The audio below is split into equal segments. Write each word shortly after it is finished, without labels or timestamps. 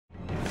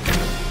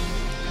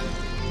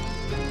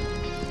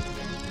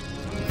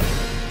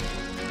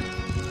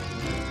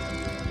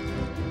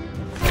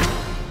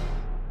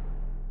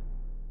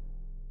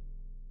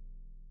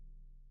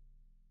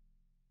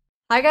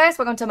Hi guys,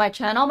 welcome to my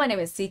channel. My name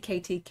is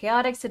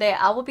CKTCHAOTIC. Today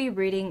I will be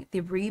reading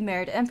The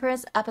Remarried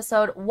Empress,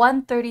 episode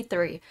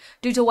 133.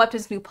 Due to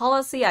Webtoon's new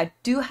policy, I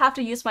do have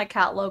to use my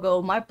cat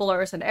logo, my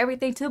blurs, and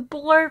everything to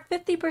blur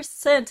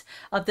 50%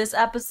 of this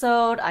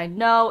episode. I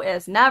know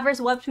it's Navier's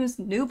Webtoon's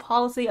new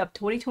policy of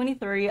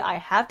 2023. I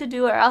have to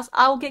do it or else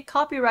I will get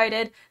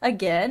copyrighted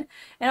again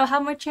and I'll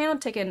have my channel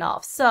taken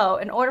off. So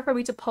in order for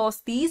me to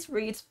post these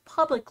reads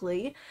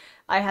publicly,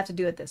 I have to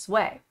do it this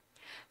way.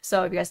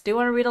 So if you guys do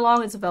want to read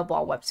along, it's available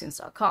on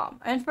webtoons.com.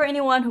 And for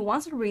anyone who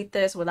wants to read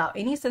this without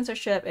any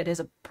censorship, it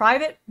is a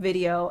private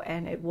video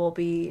and it will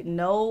be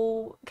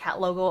no cat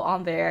logo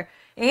on there.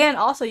 And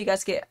also you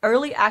guys get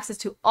early access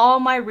to all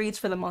my reads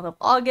for the month of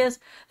August.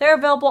 They're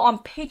available on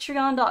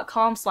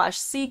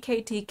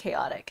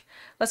patreon.com/CKTCHAOTIC.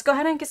 Let's go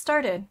ahead and get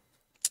started.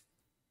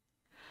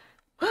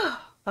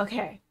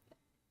 Okay.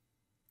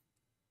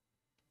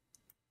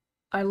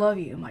 I love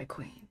you, my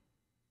queen.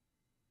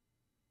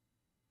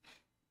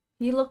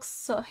 He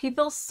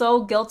feels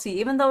so guilty,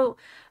 even though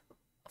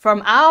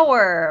from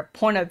our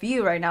point of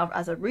view right now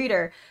as a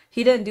reader,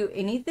 he didn't do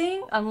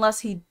anything unless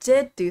he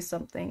did do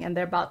something and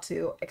they're about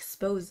to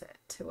expose it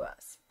to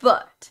us.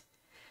 But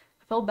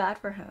I feel bad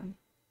for him.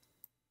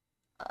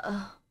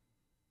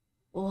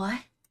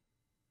 What?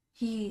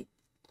 He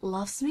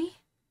loves me?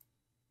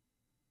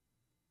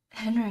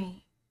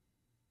 Henry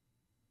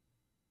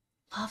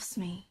loves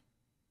me.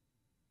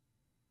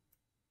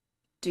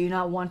 Do you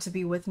not want to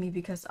be with me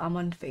because I'm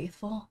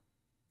unfaithful?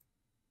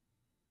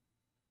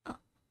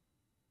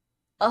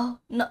 Oh,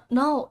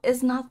 no,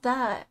 it's not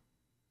that.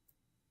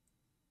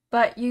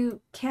 But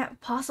you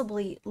can't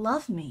possibly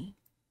love me.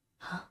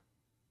 Huh?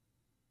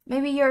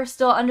 Maybe you're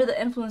still under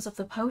the influence of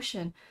the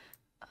potion.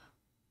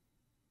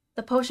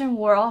 The potion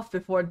wore off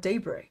before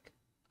daybreak.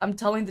 I'm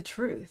telling the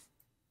truth.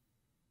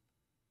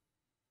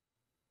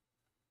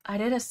 I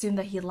did assume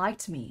that he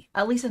liked me,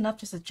 at least enough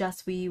to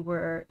suggest we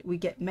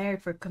get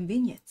married for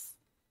convenience.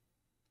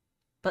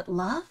 But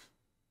love?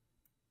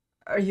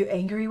 Are you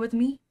angry with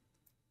me?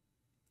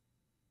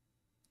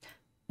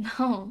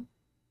 No,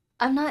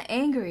 I'm not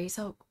angry,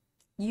 so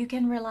you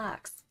can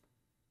relax.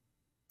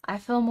 I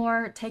feel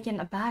more taken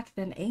aback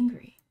than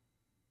angry.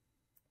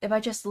 If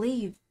I just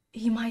leave,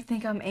 he might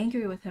think I'm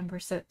angry with him for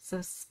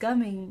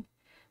succumbing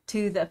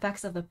to the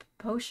effects of the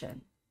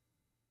potion.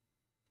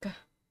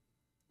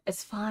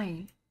 It's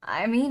fine.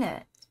 I mean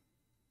it.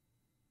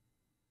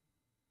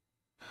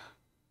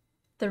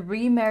 The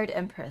Remarried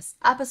Empress,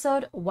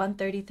 episode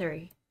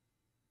 133.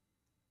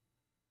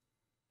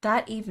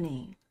 That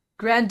evening,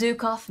 Grand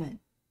Duke Hoffman.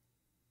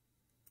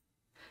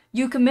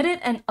 You committed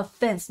an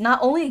offense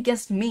not only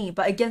against me,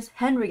 but against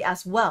Henry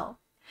as well.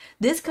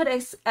 This could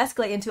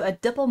escalate into a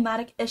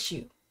diplomatic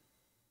issue.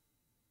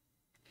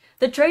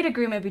 The trade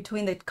agreement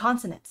between the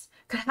continents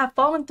could have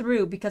fallen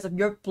through because of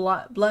your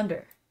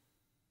blunder.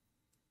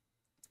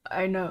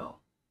 I know.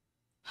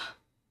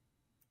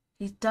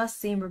 He does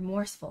seem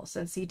remorseful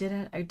since he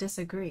didn't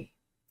disagree.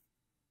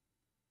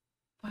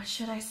 What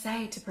should I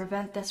say to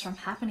prevent this from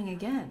happening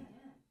again?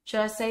 Should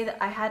I say that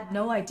I had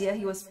no idea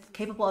he was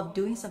capable of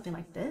doing something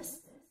like this?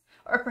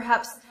 Or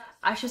perhaps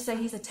I should say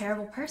he's a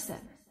terrible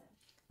person.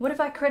 What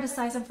if I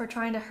criticize him for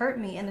trying to hurt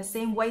me in the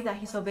same way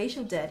that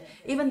Sovieshu did,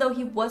 even though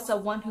he was the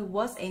one who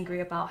was angry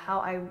about how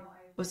I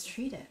was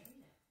treated?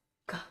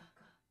 God.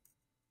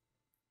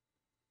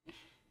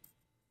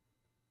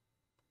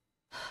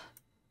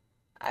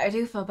 I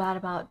do feel bad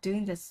about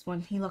doing this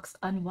when he looks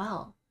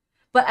unwell,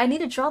 but I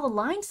need to draw the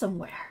line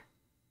somewhere.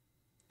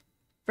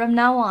 From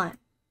now on,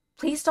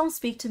 please don't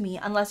speak to me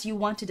unless you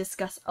want to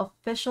discuss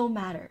official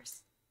matters.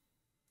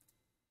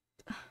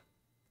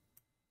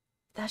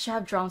 That should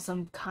have drawn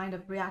some kind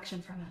of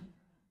reaction from him.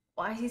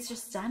 Why he's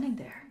just standing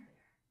there?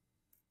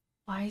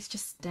 Why he's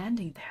just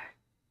standing there?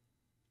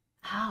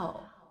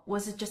 How?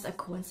 Was it just a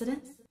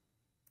coincidence?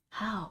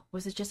 How?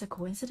 Was it just a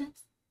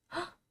coincidence?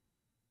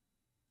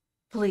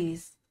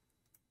 Please.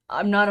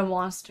 I'm not a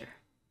monster.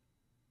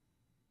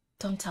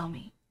 Don't tell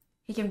me.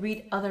 He can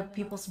read other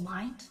people's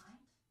mind?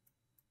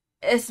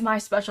 It's my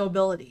special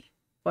ability,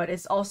 but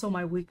it's also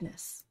my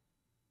weakness.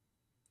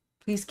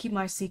 Please keep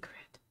my secret.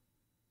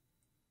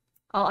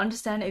 I'll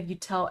understand if you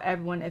tell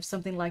everyone if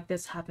something like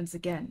this happens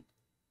again.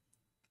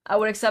 I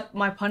would accept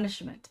my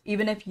punishment,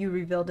 even if you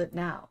revealed it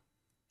now.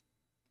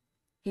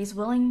 He's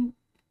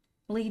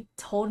willingly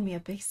told me a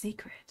big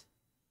secret.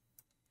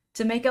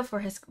 To make up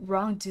for his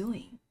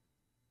wrongdoing.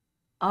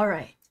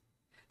 Alright.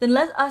 Then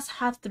let us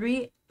have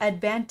 3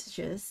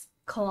 advantageous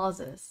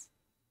clauses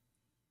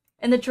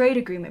in the trade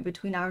agreement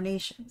between our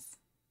nations.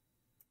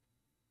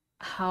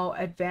 How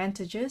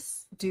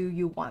advantageous do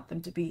you want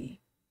them to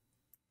be?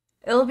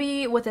 It'll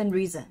be within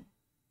reason.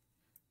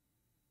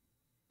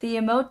 The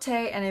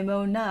Emote and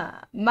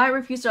Emona might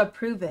refuse to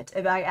approve it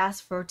if I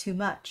ask for too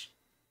much.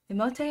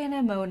 Emote and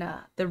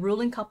Emona, the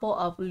ruling couple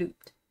of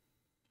Looped.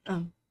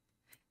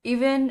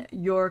 Even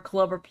your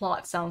clever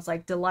plot sounds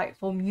like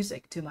delightful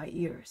music to my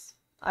ears.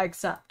 I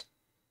accept.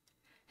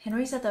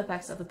 Henry said the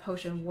effects of the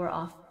potion wore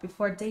off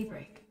before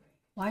daybreak.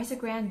 Why is the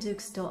Grand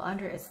Duke still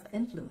under its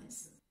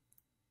influence?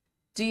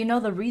 Do you know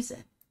the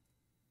reason?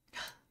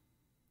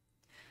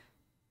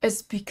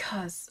 It's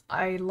because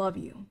I love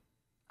you.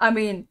 I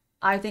mean,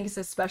 I think it's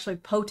especially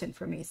potent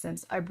for me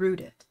since I brewed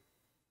it.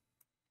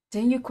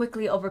 Didn't you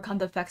quickly overcome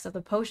the effects of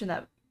the potion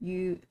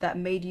that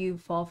made you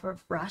fall for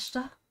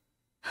Rashta?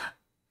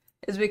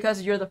 It's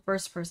because you're the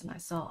first person I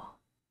saw.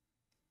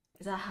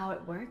 Is that how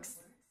it works?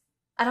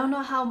 I don't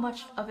know how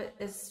much of it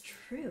is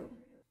true.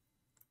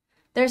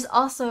 There's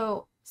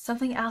also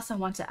something else I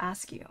want to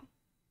ask you.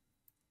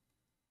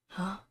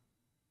 Huh?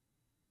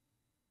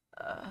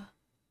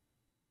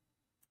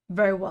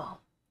 Very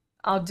well.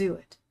 I'll do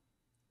it.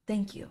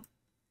 Thank you.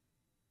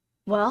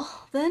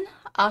 Well, then,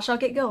 I shall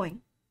get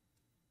going.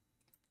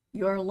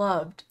 You're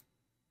loved.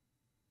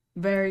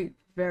 Very,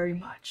 very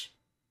much.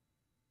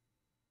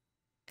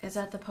 Is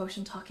that the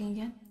potion talking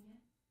again?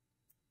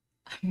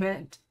 I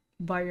meant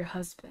by your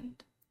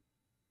husband.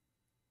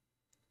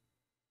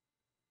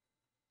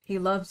 He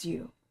loves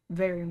you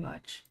very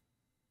much.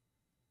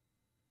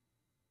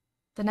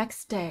 The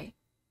next day,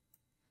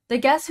 the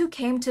guests who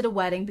came to the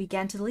wedding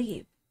began to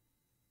leave.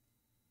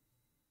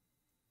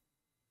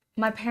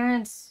 My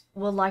parents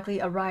will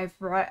likely arrive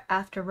right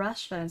after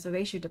Rashta and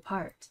Sovieshu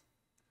depart.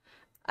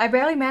 I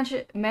barely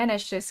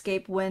managed to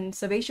escape when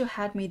Sovieshu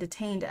had me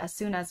detained as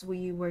soon as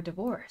we were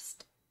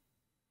divorced.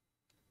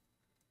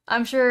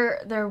 I'm sure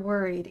they're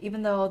worried,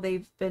 even though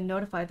they've been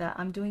notified that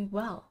I'm doing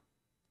well.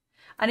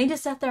 I need to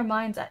set their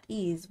minds at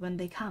ease when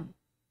they come.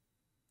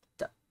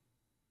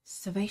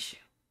 Sovieshu.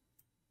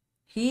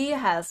 He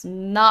has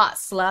not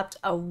slept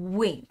a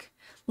wink.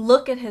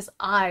 Look at his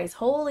eyes.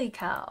 Holy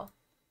cow.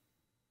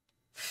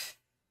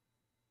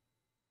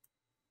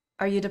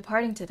 Are you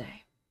departing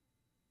today?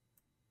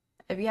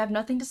 If you have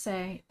nothing to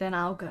say, then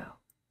I'll go.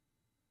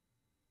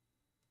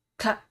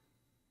 Cut.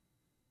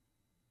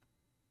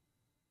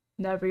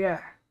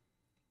 Navier.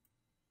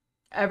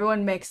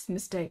 Everyone makes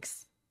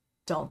mistakes,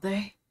 don't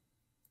they?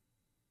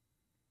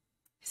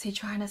 Is he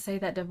trying to say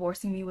that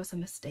divorcing me was a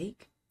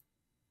mistake?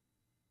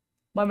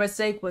 My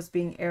mistake was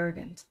being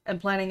arrogant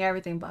and planning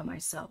everything by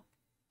myself.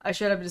 I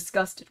should have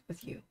discussed it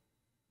with you.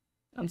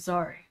 I'm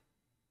sorry.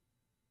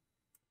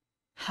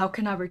 How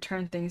can I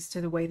return things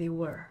to the way they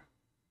were?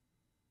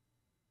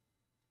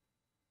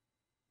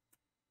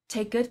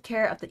 Take good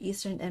care of the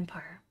Eastern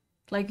Empire,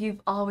 like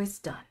you've always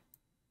done.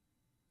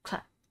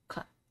 Clap,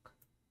 clap.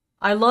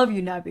 I love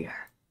you, Navier.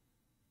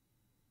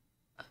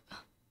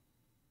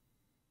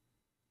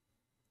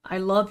 I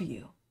love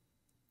you.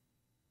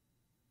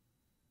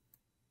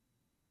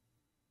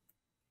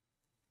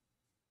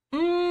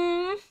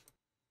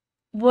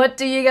 What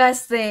do you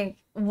guys think?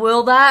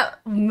 Will that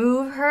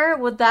move her?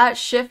 Would that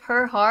shift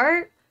her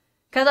heart?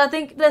 Because I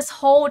think this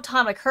whole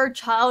time, like her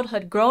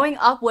childhood, growing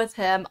up with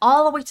him,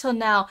 all the way till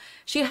now,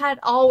 she had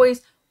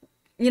always,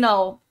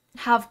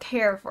 have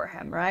care for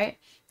him, right?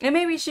 And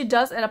maybe she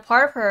does, and a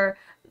part of her,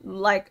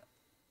 like,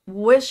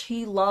 wish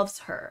he loves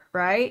her,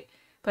 right?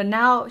 But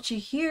now she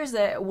hears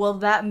it. Will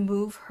that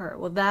move her?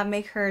 Will that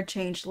make her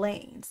change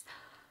lanes?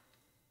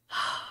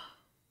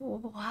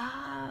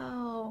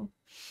 Wow.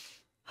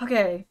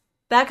 Okay.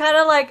 That kind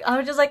of like, I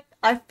was just like,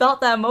 I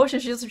felt that emotion.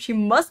 She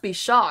must be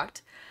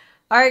shocked.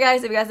 Alright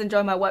guys, if you guys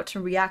enjoyed my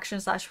webtoon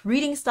reaction /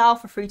 reading style,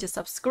 feel free to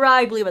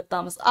subscribe, leave a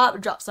thumbs up,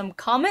 drop some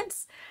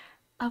comments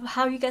of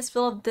how you guys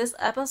feel of this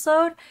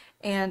episode,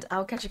 and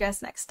I'll catch you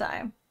guys next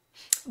time.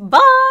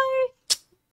 Bye!